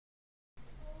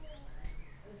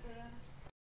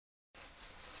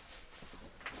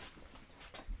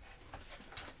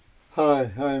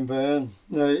Hi, I'm Ben.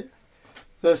 Now,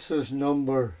 this is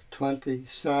number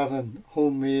 27,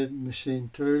 Homemade Machine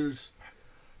Tools,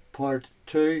 part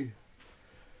 2.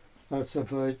 That's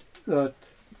about that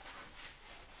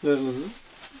little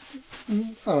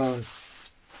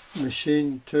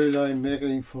machine tool I'm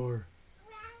making for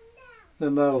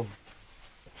the mill.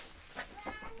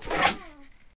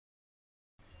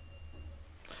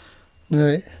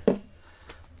 Now,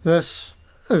 this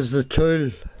is the tool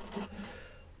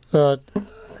that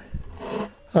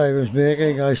I was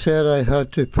making. I said I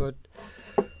had to put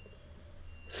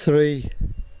 3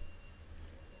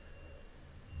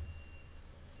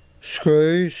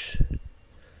 screws,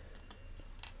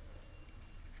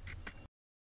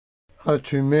 had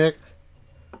to make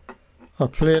a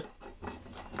plate.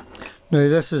 Now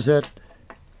this is it.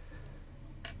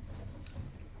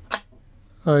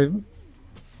 I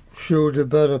showed a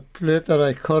bit of plate that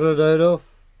I cut it out of.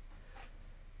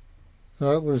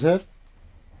 That was it.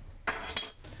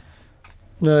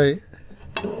 Now,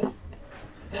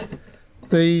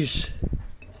 these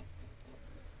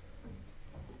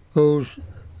goes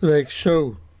like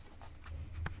so.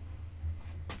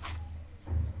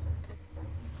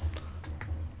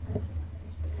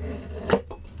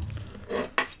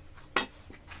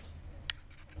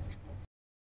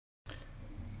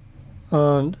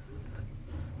 And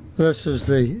this is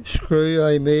the screw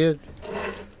I made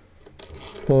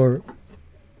for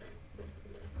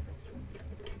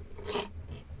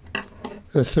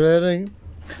the threading.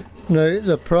 Now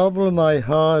the problem I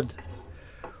had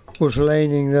was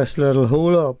lining this little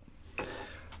hole up.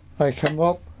 I came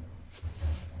up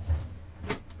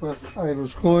with, I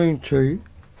was going to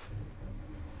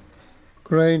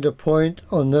grind a point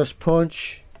on this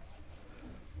punch,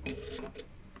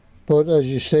 but as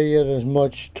you see it is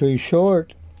much too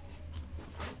short.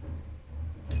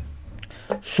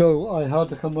 So I had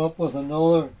to come up with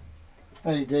another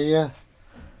idea.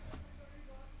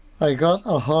 I got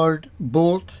a hard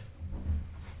bolt,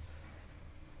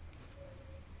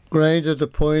 grinded the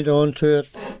point onto it,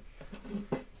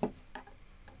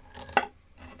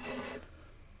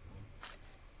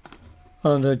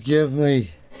 and it gave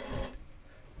me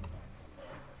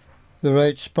the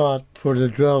right spot for the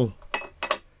drill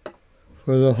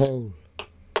for the hole.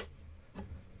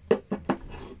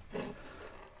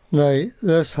 Now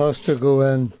this has to go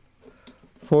in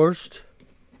first,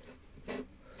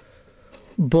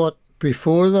 but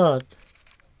before that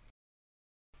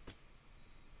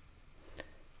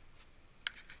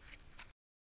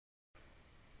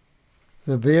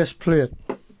the base plate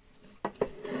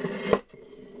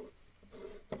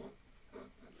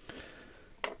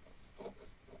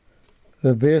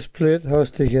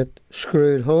has to get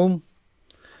screwed home.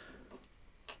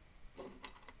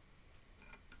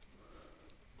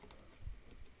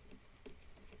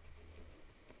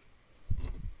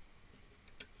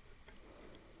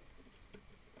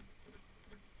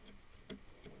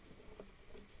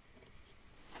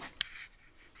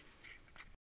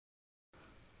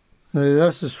 Now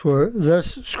this is where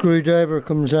this screwdriver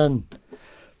comes in.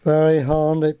 Very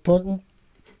handy, putting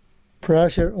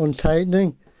pressure on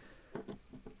tightening.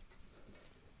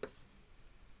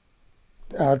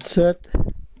 That's it.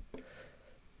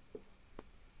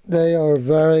 They are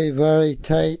very, very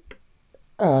tight.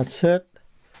 That's it.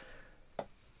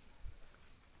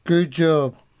 Good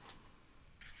job.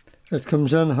 It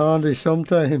comes in handy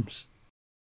sometimes.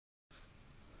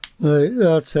 Now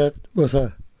that's it, with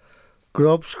a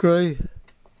grub screw,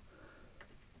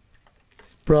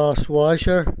 brass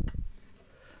washer.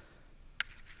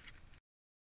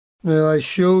 Now I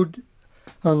showed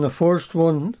on the first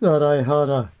one that I had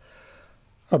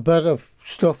a bit of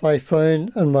stuff I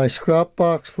found in my scrap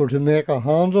box for to make a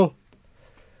handle,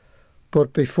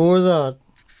 but before that,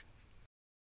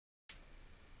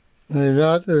 now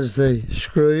that is the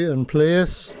screw in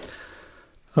place.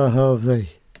 I have the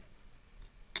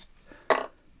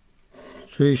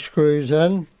 3 screws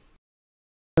in.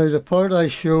 Now the part I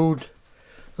showed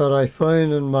that I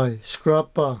found in my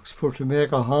scrap box for to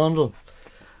make a handle,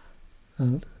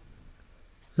 and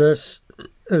this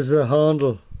is the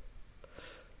handle.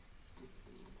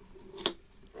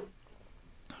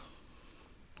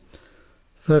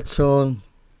 Fits on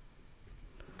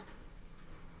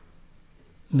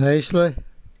nicely.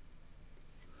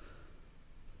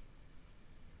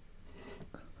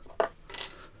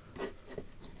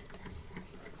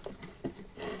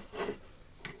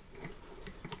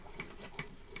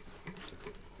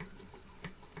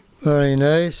 Very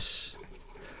nice.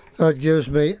 That gives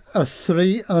me a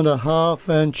 3.5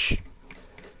 inch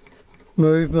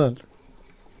movement.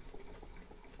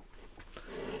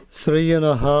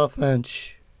 3.5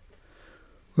 inch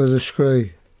with a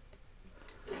screw.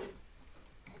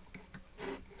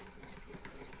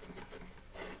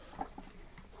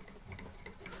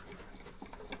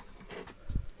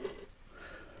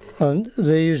 and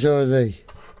these are the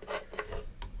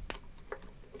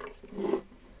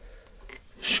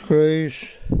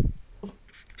screws.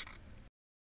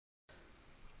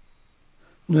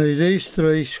 Now these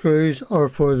 3 screws are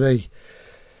for the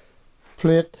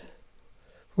plate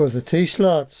for the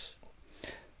T-slots,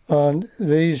 and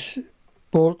these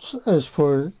bolts is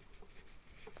for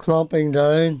clamping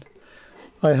down.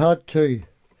 I had to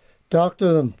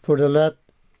doctor them for to let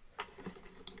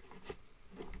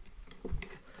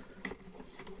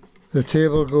the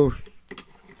table go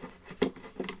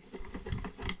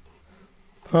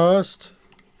past.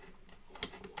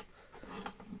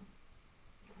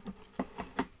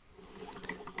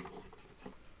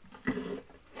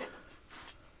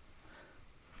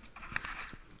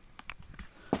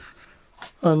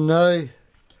 And now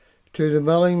to the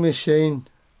milling machine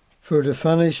for to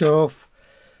finish off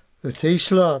the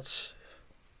T-slots.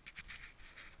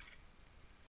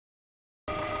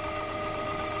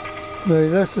 Now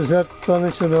this is it,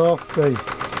 finishing off the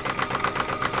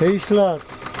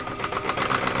T-slots.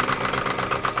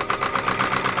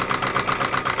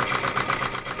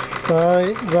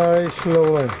 Very, very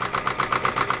slowly.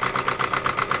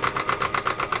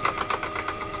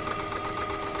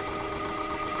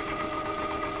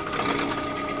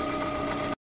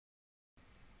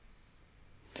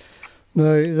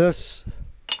 Now this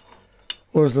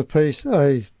was the piece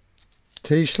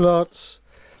T-slots.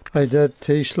 I did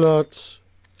T-slots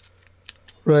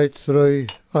right through.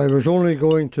 I was only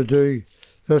going to do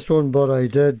this one, but I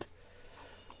did.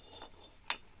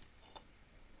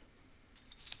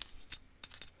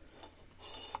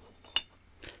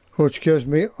 Which gives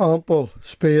me ample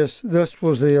space. This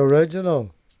was the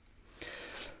original.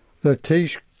 The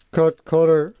T-cut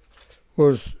cutter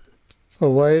was a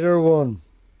wider one,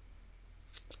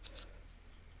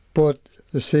 but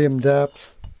the same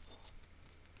depth.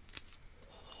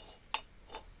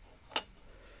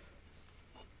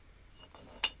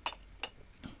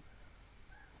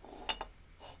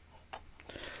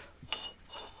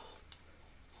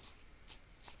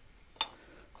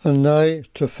 And now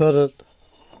to fit it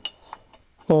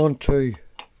onto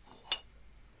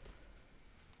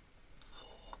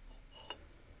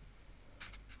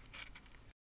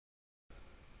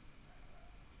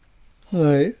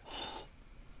now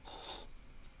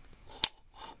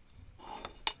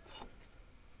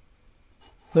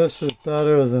this is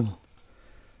better than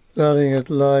letting it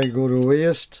lie go to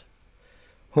waste.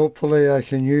 Hopefully I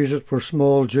can use it for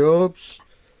small jobs,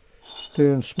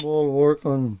 doing small work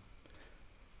on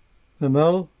the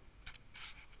mill.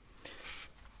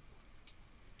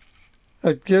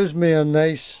 It gives me a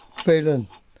nice feeling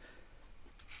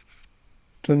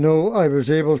to know I was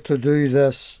able to do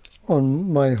this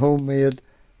on my homemade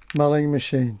milling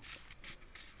machine.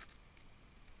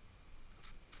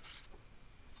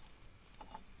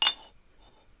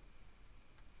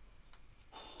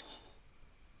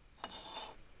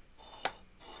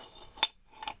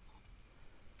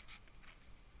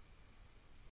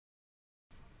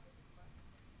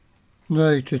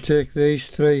 Now to take these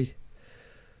 3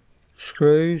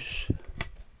 screws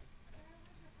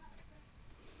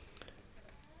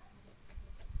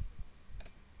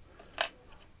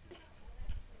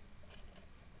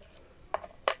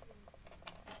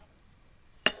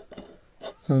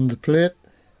and the plate,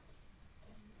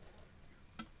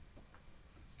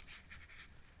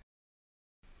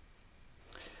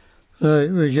 now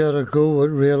we gotta go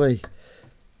with really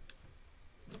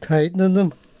tightening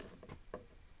them.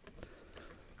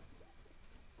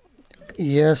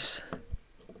 Yes.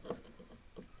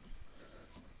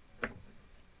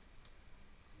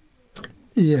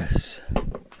 Yes.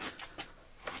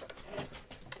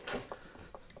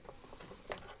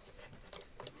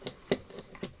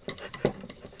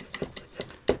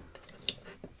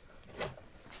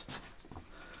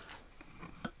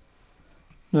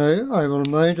 Now I will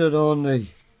mount it on the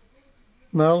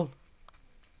mill.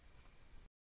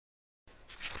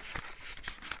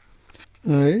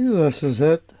 Now this is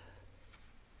it.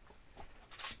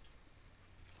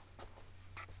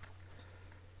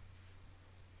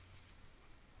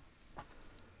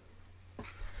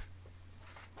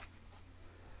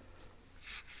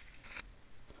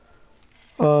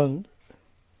 And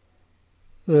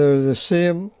they're the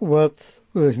same width.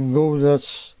 We can go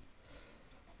this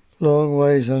long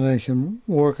ways and I can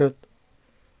work it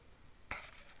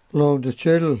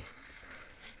longitudinal.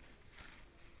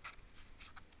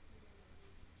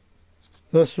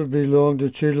 This would be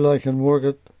longitudinal. I can work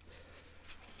it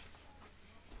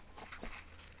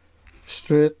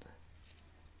straight.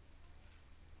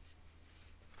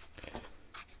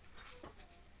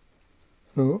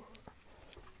 So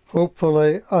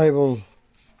hopefully I will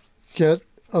get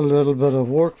a little bit of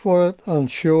work for it and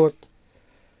show it,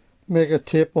 make a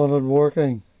tape on it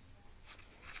working.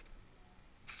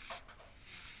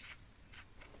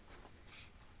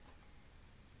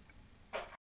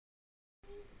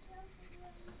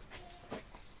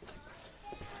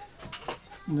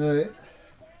 Now,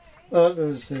 that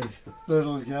is the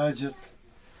little gadget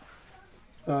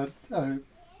that I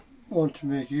want to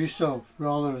make use of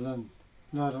rather than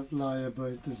let it lie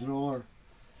about the drawer,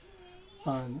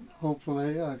 and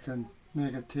hopefully I can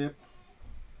make a tip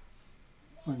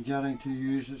on getting to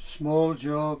use it. Small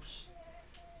jobs,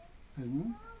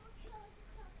 and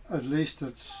at least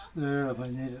it's there if I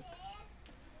need it.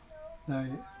 Now,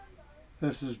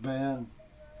 this is Ben.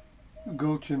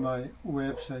 Go to my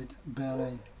website,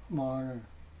 Benny Marner.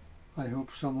 I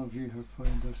hope some of you have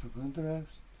found this of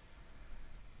interest.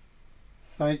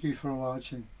 Thank you for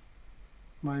watching.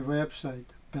 My website,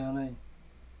 Benny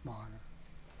Marner.